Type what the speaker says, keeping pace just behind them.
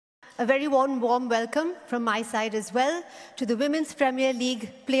A very warm welcome from my side as well to the Women's Premier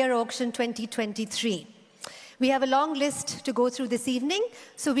League Player Auction 2023. We have a long list to go through this evening,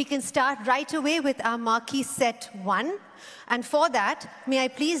 so we can start right away with our marquee set 1. And for that, may I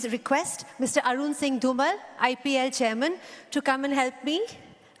please request Mr. Arun Singh Dhumal, IPL Chairman, to come and help me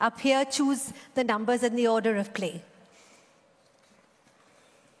up here choose the numbers in the order of play.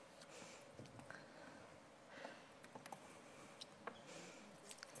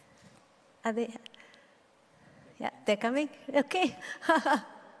 Are they? Yeah, they're coming? Okay.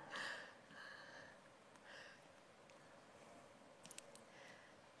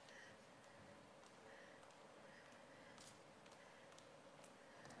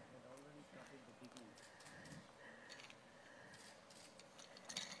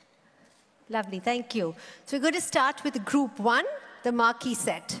 Lovely, thank you. So we're going to start with Group 1, the marquee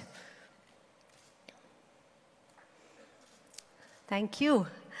set. Thank you.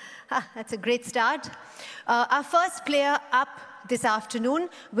 That's a great start. Our first player up this afternoon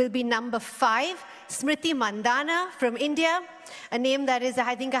will be number 5, Smriti Mandhana from India, a name that is,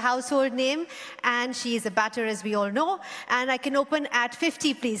 I think, a household name, and she is a batter, as we all know. And I can open at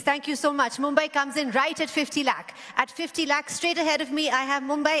 50, please. Thank you so much. Mumbai comes in right at 50 lakh. At 50 lakh, straight ahead of me, I have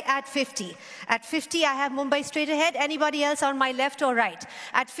Mumbai at 50. At 50, I have Mumbai straight ahead. Anybody else on my left or right?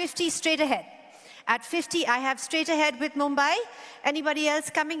 At 50, straight ahead. At 50, I have straight ahead with Mumbai. Anybody else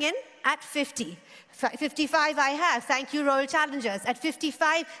coming in? At 50. 55 I have. Thank you, Royal Challengers. At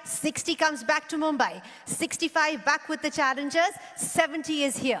 55, 60 comes back to Mumbai. 65 back with the Challengers. 70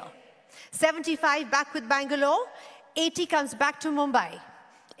 is here. 75 back with Bangalore. 80 comes back to Mumbai.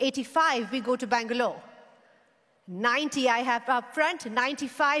 85, we go to Bangalore. 90 I have up front.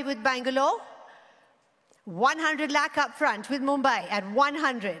 95 with Bangalore. 100 lakh up front with Mumbai at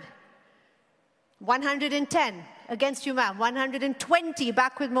 100. 110 against you, ma'am. 120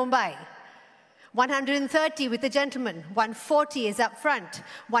 back with Mumbai. 130 with the gentleman. 140 is up front.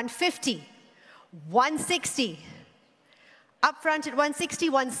 150. 160. Up front at 160.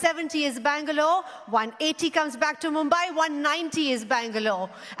 170 is Bangalore. 180 comes back to Mumbai. 190 is Bangalore.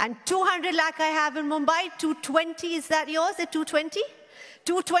 And 200 lakh I have in Mumbai. 220, is that yours at 220?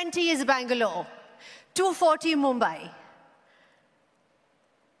 220 is Bangalore. 240 Mumbai.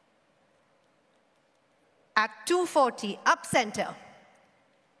 At 240, up center.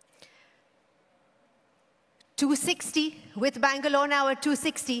 260 with Bangalore now at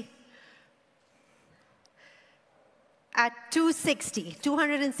 260. At 260,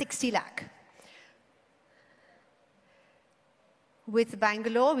 260 lakh. With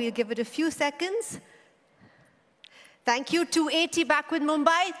Bangalore, we'll give it a few seconds. Thank you. 280 back with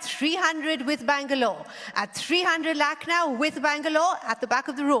Mumbai, 300 with Bangalore. At 300 lakh now with Bangalore at the back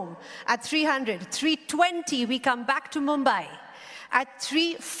of the room. At 300, 320 we come back to Mumbai. At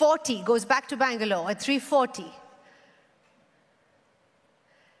 340 goes back to Bangalore at 340.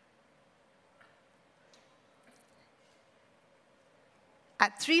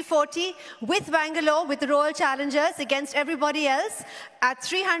 At 340 with Bangalore, with the Royal Challengers against everybody else. At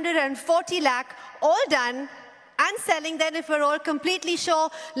 340 lakh, all done. And selling then, if we're all completely sure.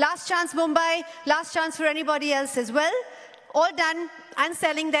 Last chance Mumbai, last chance for anybody else as well. All done and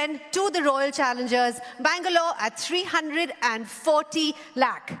selling then to the Royal Challengers. Bangalore at 340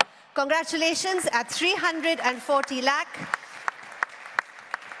 lakh. Congratulations at 340 lakh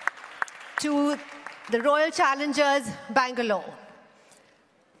to the Royal Challengers, Bangalore.